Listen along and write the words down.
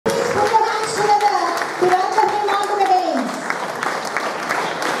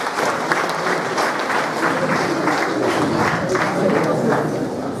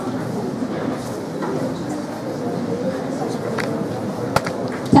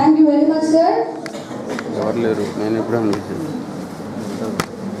sir.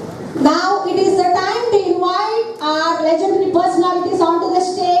 Now it is the time to invite our legendary personalities onto the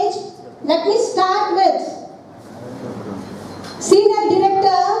stage. Let me start with Senior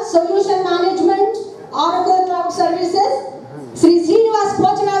Director, Solution Management, Oracle Cloud Services, Sri Srinivas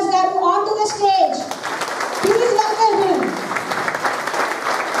Pocharas garu onto the stage. Please welcome him.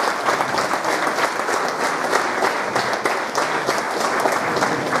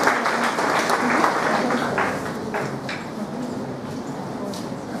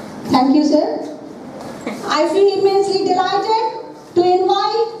 Thank you, sir. I feel immensely delighted to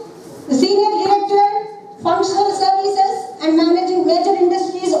invite the Senior Director, Functional Services and Managing Major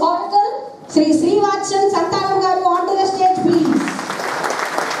Industries, Oracle, Sri Srivatsan Santanam garu onto the stage, please.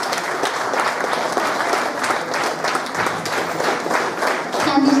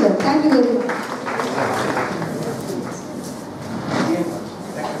 Thank you, sir. Thank you very much.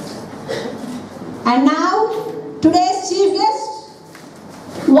 And now, today's chief guest,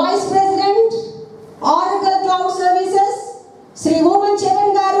 Vice President, Oracle Cloud Services, Sri Woman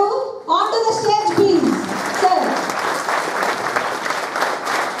Cheran garu, onto the stage, please. Sir.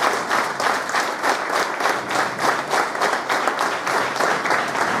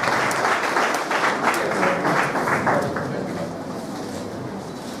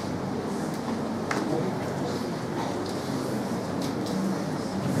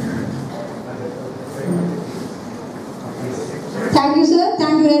 Thank you, sir.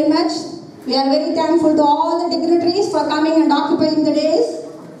 Thank you very much. We are very thankful to all the dignitaries for coming and occupying the days.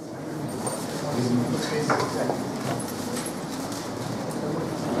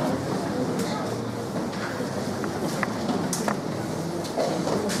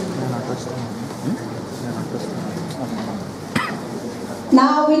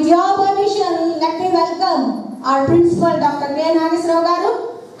 Now, with your permission, let me welcome our principal, Dr. K. Nageswara garu,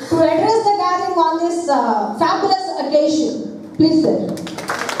 to address the gathering on this fabulous occasion. Please, sir.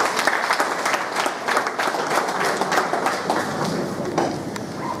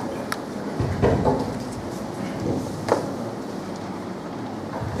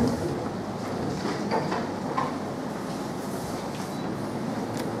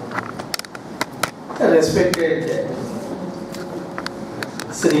 Respected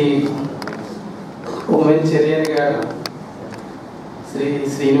Sri Woman Cheran garu, Sri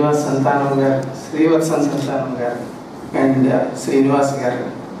Srinivas Santanam garu, Srivatsan Santanam garu, and Srinivas garu,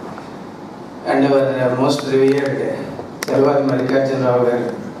 and our most revered Chalwadi Mallikarjuna Rao garu,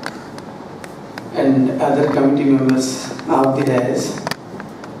 and other committee members of the dais,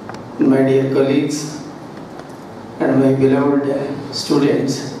 my dear colleagues, and my beloved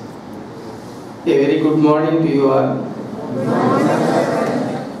students. A very good morning to you all.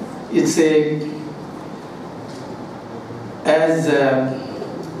 It's as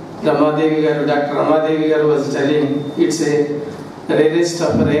Dr. Ramadevi garu was telling, it's a rarest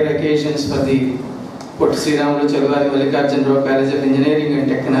of rare occasions for the Pottu Sri Ramulu Chalwadi Mallikarjuna Rao College of Engineering and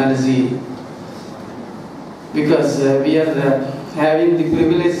Technology, because we are having the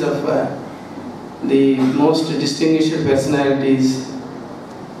privilege of the most distinguished personalities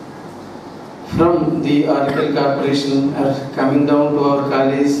from the Oracle Corporation are coming down to our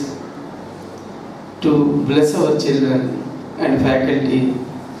college to bless our children and faculty,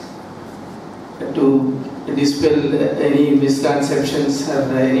 to dispel any misconceptions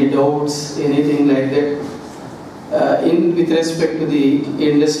or any doubts, anything like that, with respect to the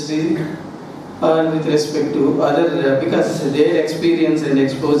industry or with respect to other, because their experience and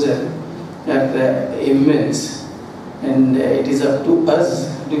exposure are immense, and it is up to us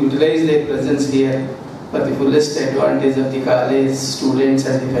to utilize their presence here for the fullest advantage of the college, students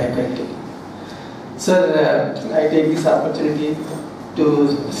and the faculty. Sir, I take this opportunity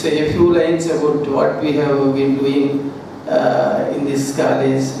to say a few lines about what we have been doing in this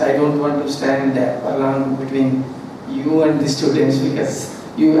college. I don't want to stand along between you and the students, because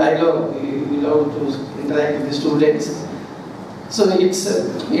you love to interact with the students. So it's a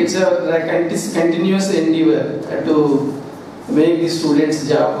continuous endeavor to make the students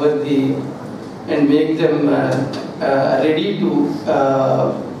job worthy and make them ready to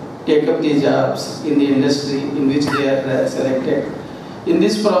take up the jobs in the industry in which they are selected. In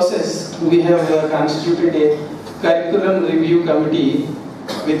this process, we have constituted a curriculum review committee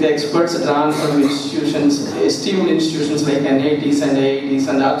with experts drawn from institutions, esteemed institutions like NITs and IITs,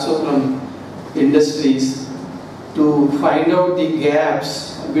 and also from industries, to find out the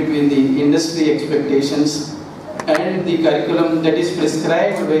gaps between the industry expectations and the curriculum that is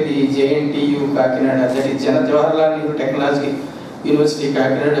prescribed by the JNTU Kakinada, that is Jawaharlal Nehru Technology University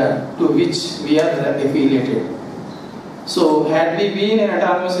Kakinada, to which we are affiliated. So had we been an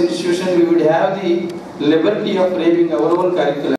autonomous institution, we would have the liberty of framing our own curriculum.